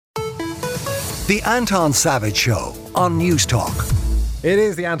The Anton Savage Show on News Talk. It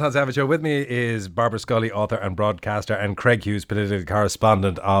is the Anton Savage Show. With me is Barbara Scully, author and broadcaster, and Craig Hughes, political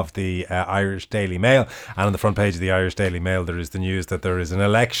correspondent of the Irish Daily Mail. And on the front page of the Irish Daily Mail, there is the news that there is an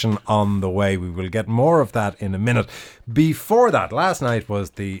election on the way. We will get more of that in a minute. Before that, last night was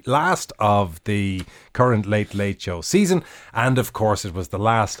the last of the current Late Late Show season. And of course, it was the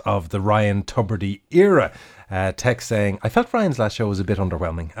last of the Ryan Tubridy era. Text saying, I felt Ryan's last show was a bit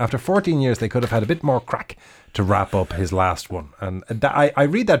underwhelming. After 14 years, they could have had a bit more crack to wrap up his last one. And I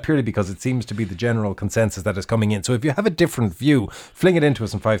read that purely because it seems to be the general consensus that is coming in. So if you have a different view, fling it into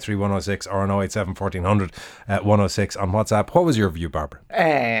us on 53106 or on 087 1400 106 on WhatsApp. What was your view, Barbara?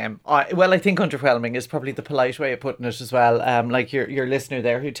 Well, I think underwhelming is probably the polite way of putting it as well. Like your listener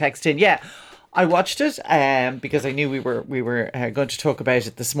there who texted in. Yeah, I watched it because I knew we were going to talk about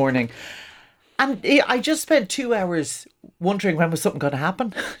it this morning. And I just spent 2 hours wondering when was something going to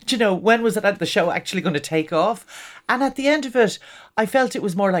happen. Do you know, when was the show actually going to take off? And at the end of it, I felt it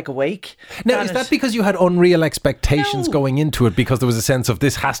was more like a wake. Now, is that because you had unreal expectations going into it? Because there was a sense of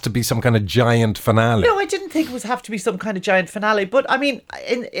this has to be some kind of giant finale? No, I didn't think it was have to be some kind of giant finale. But I mean,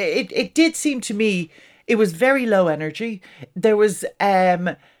 it did seem to me, it was very low energy. There was,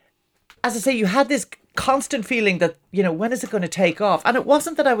 as I say, you had this constant feeling that, you know, when is it going to take off? And it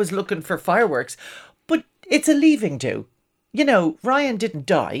wasn't that I was looking for fireworks, but it's a leaving do. You know, Ryan didn't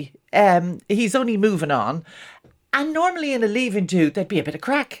die. He's only moving on. And normally in a leaving do, there'd be a bit of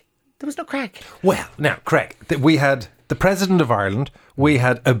crack. There was no crack. Well, now, Craig, we had the President of Ireland, we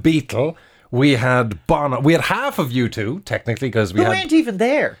had a Beatle, we had Bono. We had half of U2, technically, because we weren't even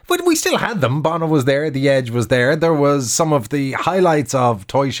there. But we still had them. Bono was there, The Edge was there. There was some of the highlights of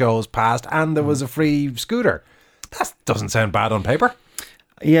toy shows past, and there was a free scooter. That doesn't sound bad on paper.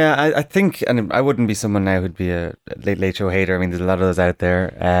 Yeah, I think, and I wouldn't be someone now who'd be a late show hater. I mean, there's a lot of those out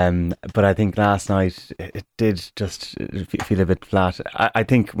there. But I think last night it did just feel a bit flat. I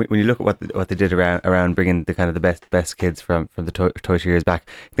think when you look at what they did around bringing the kind of the best kids from the toy show years back,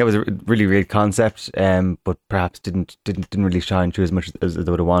 that was a really great concept. But perhaps didn't really shine through as much as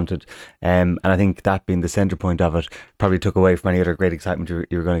they would have wanted. And I think that being the centre point of it probably took away from any other great excitement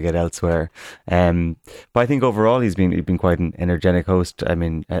you were going to get elsewhere. But I think overall he's been quite an energetic host. I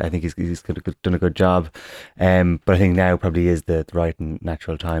mean, I think he's done a good job, but I think now probably is the right and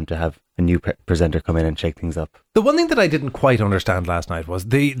natural time to have a new presenter come in and shake things up. The one thing that I didn't quite understand last night was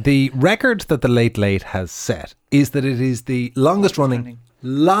the record that the Late Late has set is that it is the longest running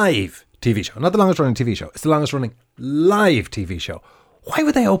live TV show. Not the longest running TV show, it's the longest running live TV show. Why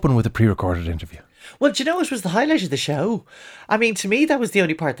would they open with a pre-recorded interview? Well, do you know what was the highlight of the show? I mean, to me, that was the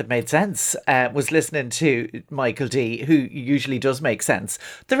only part that made sense, was listening to Michael D, who usually does make sense.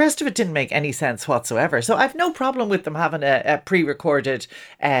 The rest of it didn't make any sense whatsoever. So I've no problem with them having a pre-recorded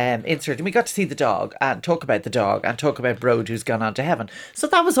insert. And we got to see the dog and talk about the dog and talk about Brode, who's gone on to heaven. So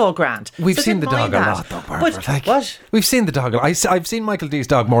that was all grand. We've seen the dog a lot, though, Barbara. But, what? We've seen the dog. I've seen Michael D's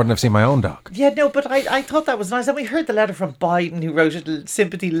dog more than I've seen my own dog. Yeah, no, but I thought that was nice. And we heard the letter from Biden, who wrote a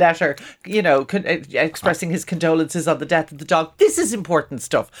sympathy letter, you know, expressing his condolences on the death of the dog. This is important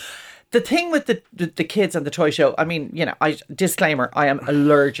stuff. The thing with the kids and the toy show, I mean, you know, disclaimer, I am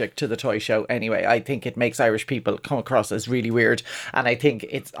allergic to the toy show anyway. I think it makes Irish people come across as really weird. And I think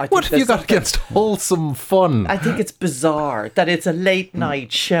it's... What have you got against wholesome fun? I think it's bizarre that it's a late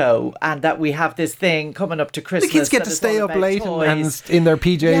night show and that we have this thing coming up to Christmas. The kids get to stay up late and in their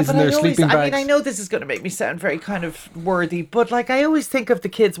PJs and their sleeping bags. I mean, I know this is going to make me sound very kind of worthy, but like I always think of the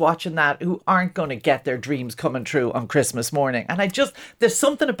kids watching that who aren't going to get their dreams coming true on Christmas morning. And there's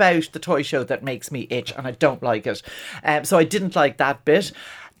something about the toy show that makes me itch and I don't like it. So I didn't like that bit.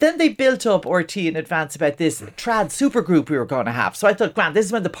 Then they built up RT in advance about this trad supergroup we were going to have. So I thought, grand, this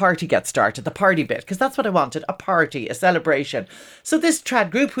is when the party gets started, the party bit, because that's what I wanted, a party, a celebration. So this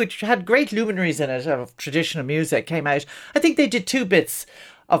trad group, which had great luminaries in it of traditional music, came out. I think they did 2 bits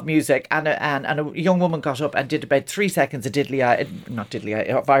of music and a young woman got up and did about 3 seconds of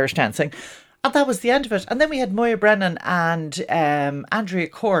of Irish dancing. And that was the end of it. And then we had Moya Brennan and Andrea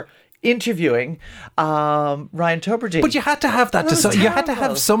Corr interviewing Ryan Tubridy. But you had to have that. You had to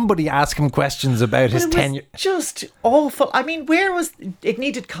have somebody ask him questions about his tenure. Just awful. I mean, it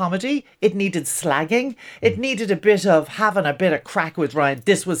needed comedy, it needed slagging, it needed a bit of having a bit of crack with Ryan.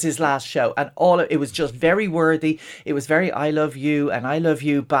 This was his last show, and it was just very worthy. It was very I love you and I love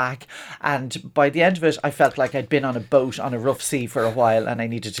you back. And by the end of it, I felt like I'd been on a boat on a rough sea for a while, and I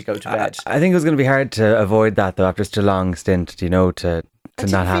needed to go to bed. I think it was going to be hard to avoid that though after such a long stint. You know, to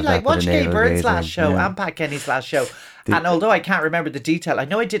not have that. Watch Gay Bird's last show and Pat Kenny's last show. And although I can't remember the detail, I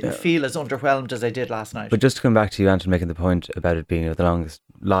know I didn't feel as underwhelmed as I did last night. But just to come back to you, Anton, making the point about it being the longest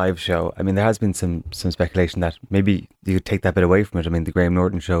live show, I mean, there has been some speculation that maybe you could take that bit away from it. I mean, the Graham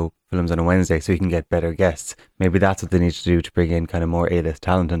Norton show films on a Wednesday, so you can get better guests. Maybe that's what they need to do to bring in kind of more A-list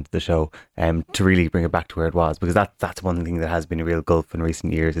talent into the show, to really bring it back to where it was. Because that's one thing that has been a real gulf in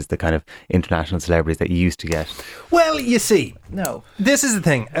recent years, is the kind of international celebrities that you used to get. Well, you see, No. this is the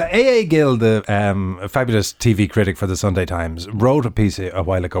thing. A.A. Gill, the fabulous TV critic for the Sunday Times, wrote a piece a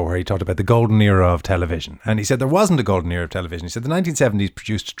while ago where he talked about the golden era of television. And he said there wasn't a golden era of television. He said the 1970s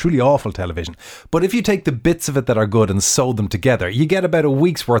produced truly awful television. But if you take the bits of it that are good and sew them together, you get about a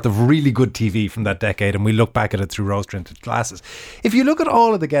week's worth of really good TV from that decade, and we look back at it through rose-tinted glasses. If you look at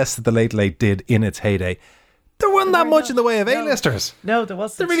all of the guests that the Late Late did in its heyday, there wasn't that much in the way of A-listers. No, there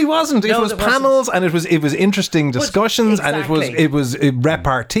wasn't. There really wasn't. It was panels, and it was interesting discussions, and it was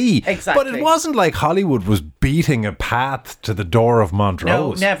repartee. Exactly. But it wasn't like Hollywood was beating a path to the door of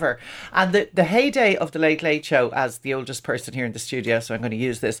Montrose. No, never. And the heyday of the Late Late Show, as the oldest person here in the studio, so I'm going to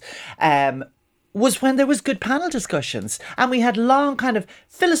use this, was when there was good panel discussions, and we had long kind of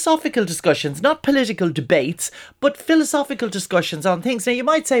philosophical discussions, not political debates, but philosophical discussions on things. Now, you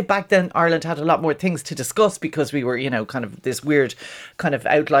might say back then Ireland had a lot more things to discuss because we were, kind of this weird kind of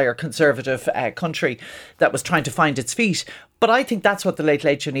outlier conservative country that was trying to find its feet. But I think that's what the Late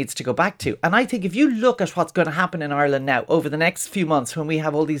Late Show needs to go back to. And I think if you look at what's going to happen in Ireland now over the next few months, when we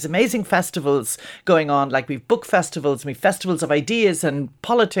have all these amazing festivals going on, like we've book festivals, we've festivals of ideas and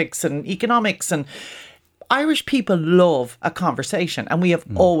politics and economics, and Irish people love a conversation, and we have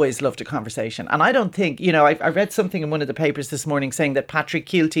always loved a conversation. And I don't think, I read something in one of the papers this morning saying that Patrick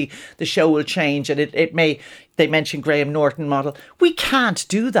Keelty, the show will change, and they mentioned Graham Norton model. We can't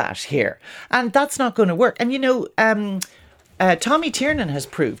do that here. And that's not going to work. And Tommy Tiernan has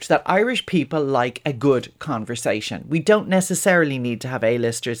proved that Irish people like a good conversation. We don't necessarily need to have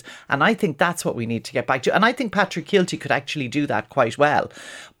A-listers, and I think that's what we need to get back to. And I think Patrick Keelty could actually do that quite well.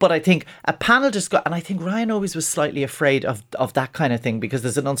 But I think a panel discussion, and I think Ryan always was slightly afraid of that kind of thing, because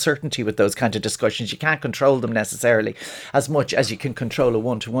there's an uncertainty with those kind of discussions. You can't control them necessarily as much as you can control a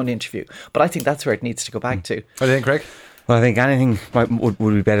one-to-one interview. But I think that's where it needs to go back to. What do you think, Craig? Well, I think anything would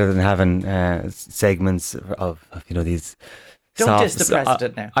be better than having segments of these. Don't diss the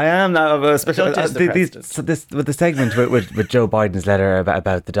president now. I am now, especially Don't diss the president. with the segment with Joe Biden's letter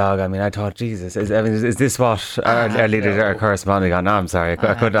about the dog. I mean, I thought, Jesus, is this what our leaders are corresponding on? No, I'm sorry,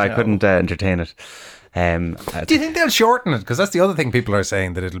 I couldn't entertain it. Do you think they'll shorten it? Because that's the other thing people are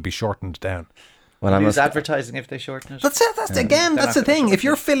saying, that it'll be shortened down. Well, use advertising if they shorten it. That's it. That's the thing. If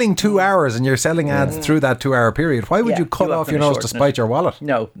you're filling 2 hours and you're selling ads through that 2 hour period, why would you cut off your nose to spite your wallet?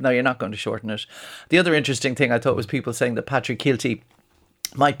 No, you're not going to shorten it. The other interesting thing I thought was people saying that Patrick Keelty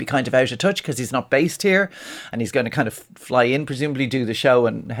might be kind of out of touch because he's not based here, and he's going to kind of fly in, presumably do the show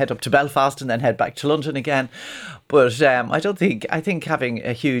and head up to Belfast and then head back to London again. But I think having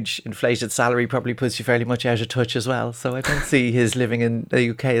a huge inflated salary probably puts you fairly much out of touch as well. So I don't see his living in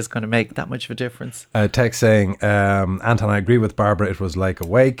the UK is going to make that much of a difference. Text saying, Anton, I agree with Barbara, it was like a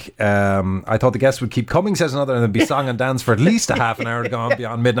wake. I thought the guests would keep coming, says another, and there'd be song and dance for at least a half an hour to go on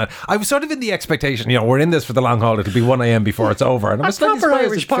beyond midnight. I was sort of in the expexpectation, we're in this for the long haul, it'll be 1 a.m. before it's over. And I was slightly surprised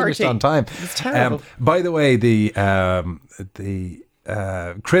it finished on time. It's terrible. By the way, the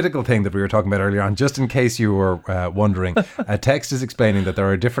critical thing that we were talking about earlier on, just in case you were wondering, a text is explaining that there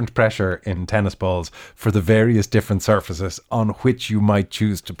are different pressure in tennis balls for the various different surfaces on which you might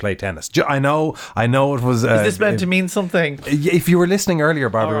choose to play tennis. I know it was... is this meant to mean something? If you were listening earlier,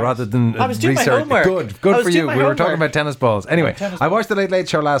 Barbara, rather than I was doing research... my homework. Good for you. We were talking about tennis balls. Anyway, I watched the Late Late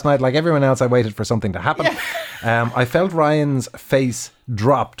Show last night. Like everyone else, I waited for something to happen. Yeah. I felt Ryan's face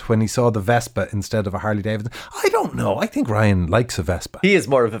dropped when he saw the Vespa instead of a Harley Davidson. I don't know. I think Ryan likes a Vespa. He is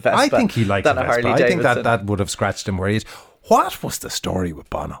more of a Vespa. I think he likes than a Vespa. Harley Davidson. I think that would have scratched him where he is. What was the story with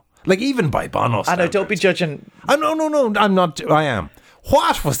Bono? Like, even by Bono standards. I know, don't be judging. No, I'm not. I am.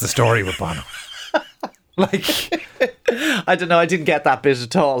 What was the story with Bono? Like, I don't know. I didn't get that bit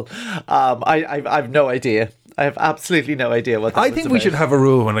at all. I've no idea. I have absolutely no idea what that was. I think we should have a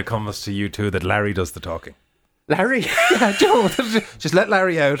rule when it comes to you two that Larry does the talking. Larry? Yeah, don't. Just let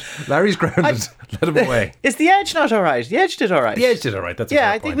Larry out. Larry's grounded. Let him away. Is the Edge not all right? The Edge did all right. The Edge did all right. That's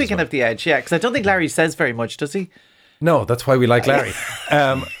I think we can have the Edge, because I don't think Larry says very much, does he? No, that's why we like Larry.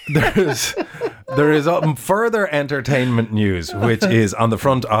 There is further entertainment news, which is on the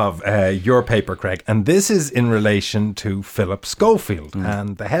front of your paper, Craig. And this is in relation to Philip Schofield.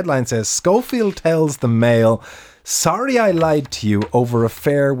 And the headline says, Schofield tells the Mail, sorry I lied to you over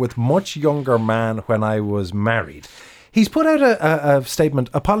affair with much younger man when I was married. He's put out a statement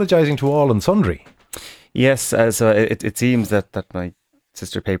apologising to all and sundry. Yes, so it seems that my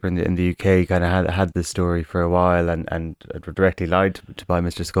sister paper in the UK kind of had this story for a while and directly lied by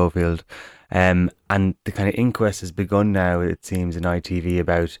Mr. Schofield. And the kind of inquest has begun now, it seems, in ITV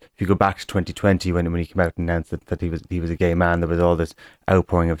about, if you go back to 2020 when he came out and announced that he was a gay man, there was all this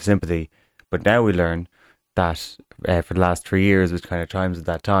outpouring of sympathy. But now we learn that for the last 3 years, which kind of chimes at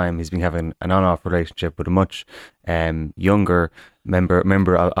that time, he's been having an on-off relationship with a much younger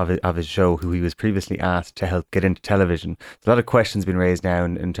member of his show, who he was previously asked to help get into television. There's a lot of questions being raised now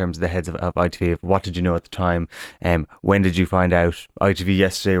in terms of the heads of ITV. What did you know at the time? When did you find out? ITV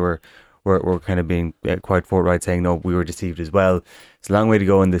yesterday were kind of being quite forthright, saying, no, we were deceived as well. It's a long way to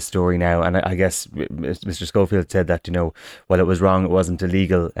go in this story now. And I guess Mr. Schofield said that, while it was wrong, it wasn't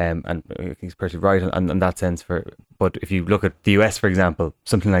illegal. And he's pretty right in that sense. But if you look at the US, for example,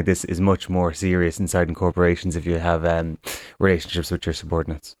 something like this is much more serious inside in corporations if you have relationships with your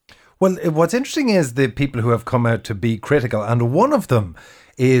subordinates. Well, what's interesting is the people who have come out to be critical. And one of them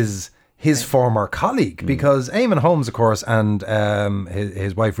is his former colleague, because Eamon Holmes, of course, and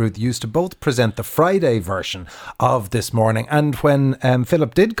his wife Ruth used to both present the Friday version of This Morning. And when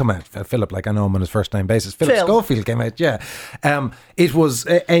Philip did come out, Philip, like I know him on his first name basis, Philip Schofield came out, it was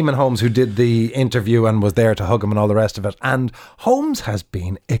Eamon Holmes who did the interview and was there to hug him and all the rest of it. And Holmes has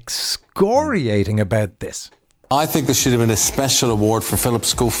been excoriating about this. I think there should have been a special award for Philip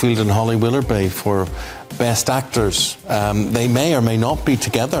Schofield and Holly Willoughby for best actors. They may or may not be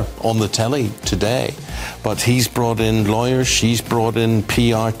together on the telly today, but he's brought in lawyers, she's brought in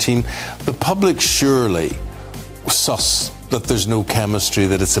PR team. The public surely suss that there's no chemistry,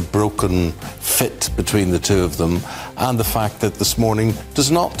 that it's a broken fit between the two of them, and the fact that This Morning does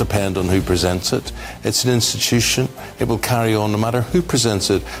not depend on who presents it. It's an institution. It will carry on no matter who presents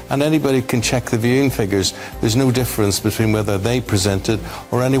it, and anybody can check the viewing figures. There's no difference between whether they present it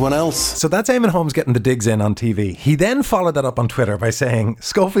or anyone else. So that's Eamon Holmes getting the digs in on TV. He then followed that up on Twitter by saying,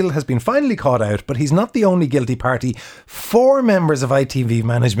 Schofield has been finally caught out, but he's not the only guilty party. 4 members of ITV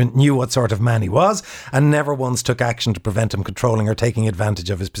management knew what sort of man he was and never once took action to prevent him controlling or taking advantage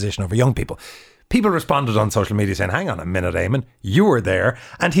of his position over young people. People responded on social media saying, hang on a minute, Eamon, you were there.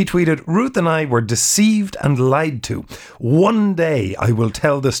 And he tweeted, Ruth and I were deceived and lied to. One day I will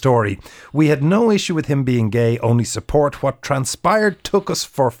tell the story. We had no issue with him being gay, only support. What transpired took us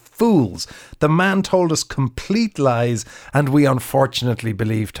for fools. The man told us complete lies and we unfortunately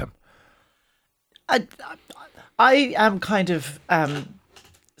believed him. I am kind of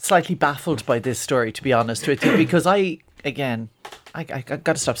slightly baffled by this story, to be honest with you, because I got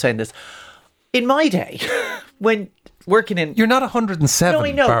to stop saying this. In my day, when working in... You're not 107, No,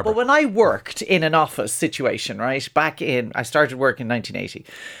 I know, Barbara. but when I worked in an office situation, right, I started work in 1980,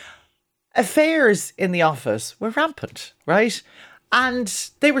 affairs in the office were rampant, right? And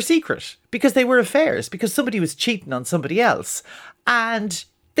they were secret because they were affairs, because somebody was cheating on somebody else. And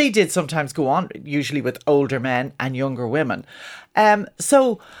they did sometimes go on, usually with older men and younger women.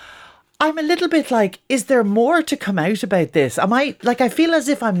 So I'm a little bit like, is there more to come out about this? I feel as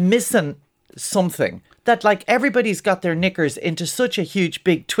if I'm missing something, that like everybody's got their knickers into such a huge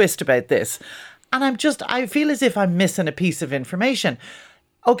big twist about this, and I feel as if I'm missing a piece of information.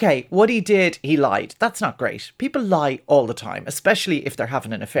 Okay, what he did, he lied. That's not great. People lie all the time, especially if they're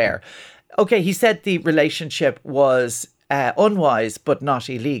having an affair. Okay, he said the relationship was unwise but not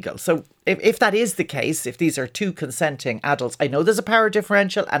illegal. So if that is the case, if these are 2 consenting adults, I know there's a power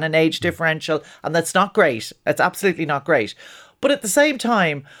differential and an age differential, and that's not great. It's absolutely not great. But at the same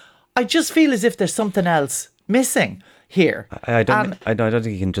time, I just feel as if there's something else missing here. I don't think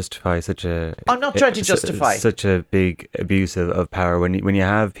you can justify such a... I'm not trying to justify. Such a big abuse of power. When you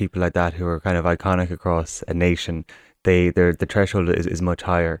have people like that who are kind of iconic across a nation, the threshold is much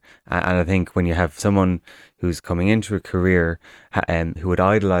higher. And I think when you have someone who's coming into a career who would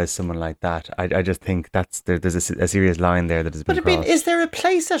idolise someone like that, I just think there's a serious line there that has been crossed. But I mean, is there a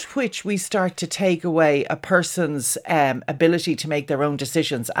place at which we start to take away a person's ability to make their own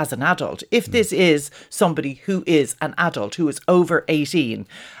decisions as an adult? If this is somebody who is an adult, who is over 18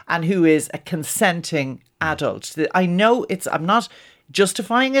 and who is a consenting adult, I know I'm not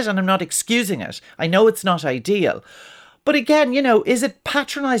justifying it and I'm not excusing it. I know it's not ideal. But again, is it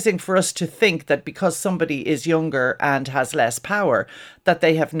patronising for us to think that because somebody is younger and has less power, that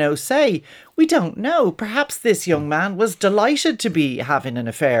they have no say? We don't know. Perhaps this young man was delighted to be having an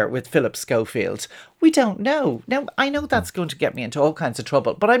affair with Philip Schofield. We don't know. Now, I know that's going to get me into all kinds of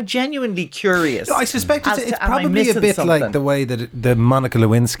trouble, but I'm genuinely curious. No, I suspect it's am I probably a missing bit something? like the way that the Monica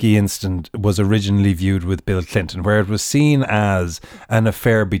Lewinsky incident was originally viewed with Bill Clinton, where it was seen as an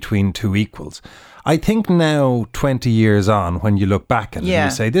affair between two equals. I think now, 20 years on, when you look back at it and you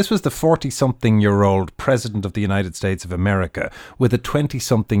say, this was the 40-something-year-old President of the United States of America with a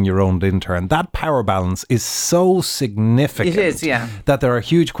 20-something-year-old intern. That power balance is so significant that there are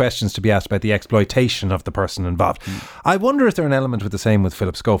huge questions to be asked about the exploitation of the person involved. I wonder if there's an element with the same with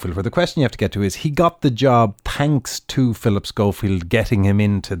Philip Schofield, where the question you have to get to is, he got the job thanks to Philip Schofield getting him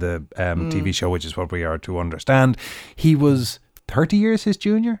into the TV show, which is what we are to understand. He was 30 years his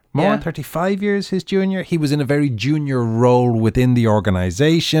junior, 35 years his junior. He was in a very junior role within the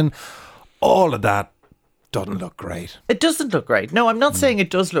organisation. All of that doesn't look great. It doesn't look great. No, I'm not saying it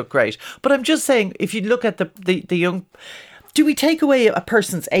does look great, but I'm just saying, if you look at the young, do we take away a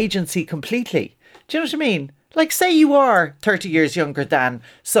person's agency completely? Do you know what I mean? Like, say you are 30 years younger than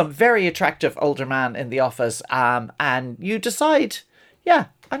some very attractive older man in the office, and you decide,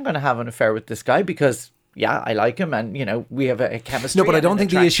 I'm going to have an affair with this guy because I like him, and we have a chemistry. No, but I don't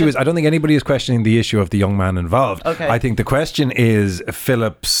think the issue is. I don't think anybody is questioning the issue of the young man involved. Okay. I think the question is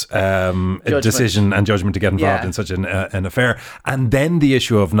Philip's decision and judgment to get involved in such an affair, and then the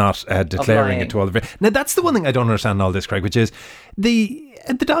issue of not declaring it to all the. Now, that's the one thing I don't understand in all this, Craig, which is the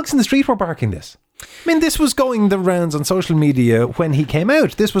dogs in the street were barking this. I mean, this was going the rounds on social media when he came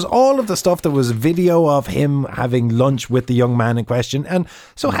out. This was all of the stuff that was video of him having lunch with the young man in question, and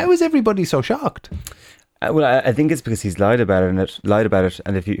so how is everybody so shocked? Well, I think it's because he's lied about it,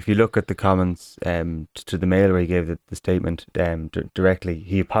 and if you look at the comments to the Mail where he gave the statement directly,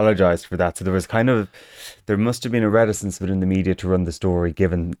 he apologised for that. So there must have been a reticence within the media to run the story,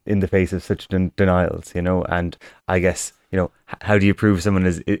 given in the face of such denials, and I guess, how do you prove someone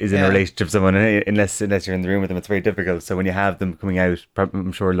is in a relationship with someone unless you're in the room with them? It's very difficult. So when you have them coming out,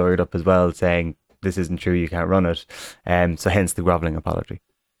 I'm sure lawyered up as well, saying this isn't true, you can't run it, so hence the grovelling apology.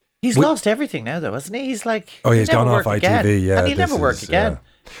 He's lost everything now, though, hasn't he? He's like, he's gone off ITV, and he'll never work again.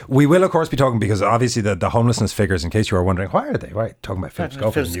 We will, of course, be talking, because obviously the homelessness figures, in case you are wondering, why are they? Right, talking about Philip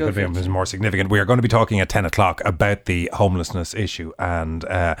Schofield. You could be more significant. We are going to be talking at 10 o'clock about the homelessness issue and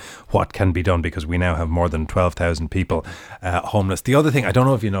what can be done, because we now have more than 12,000 people homeless. The other thing, I don't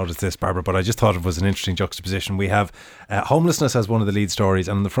know if you noticed this, Barbara, but I just thought it was an interesting juxtaposition. We have homelessness as one of the lead stories,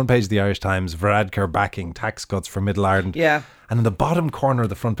 and on the front page of the Irish Times, Varadkar backing tax cuts for Middle Ireland. Yeah. And in the bottom corner of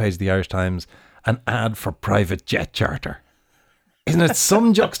the front page of the Irish Times, an ad for private jet charter. Isn't it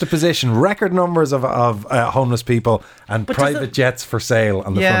some juxtaposition? Record numbers of homeless people and private jets for sale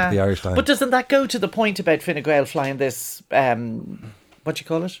on the front of the Irish Times. But doesn't that go to the point about Fine Gael flying this, what do you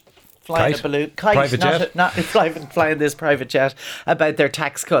call it? Flying a balloon. Kite, private jet? Not flying this private jet, about their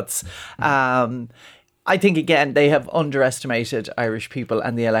tax cuts. I think, again, they have underestimated Irish people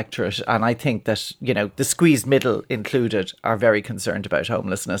and the electorate, and I think that, the squeezed middle included are very concerned about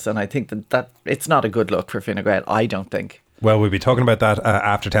homelessness, and I think that it's not a good look for Fine Gael, I don't think. Well, we'll be talking about that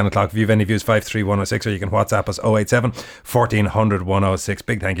after 10 o'clock. If you have any views, 53106, or you can WhatsApp us 087 1400 106.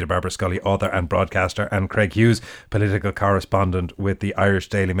 Big thank you to Barbara Scully, author and broadcaster, and Craig Hughes, political correspondent with the Irish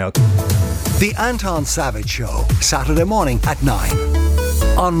Daily Mail. The Anton Savage Show, Saturday morning at 9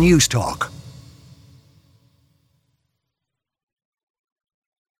 on News Talk.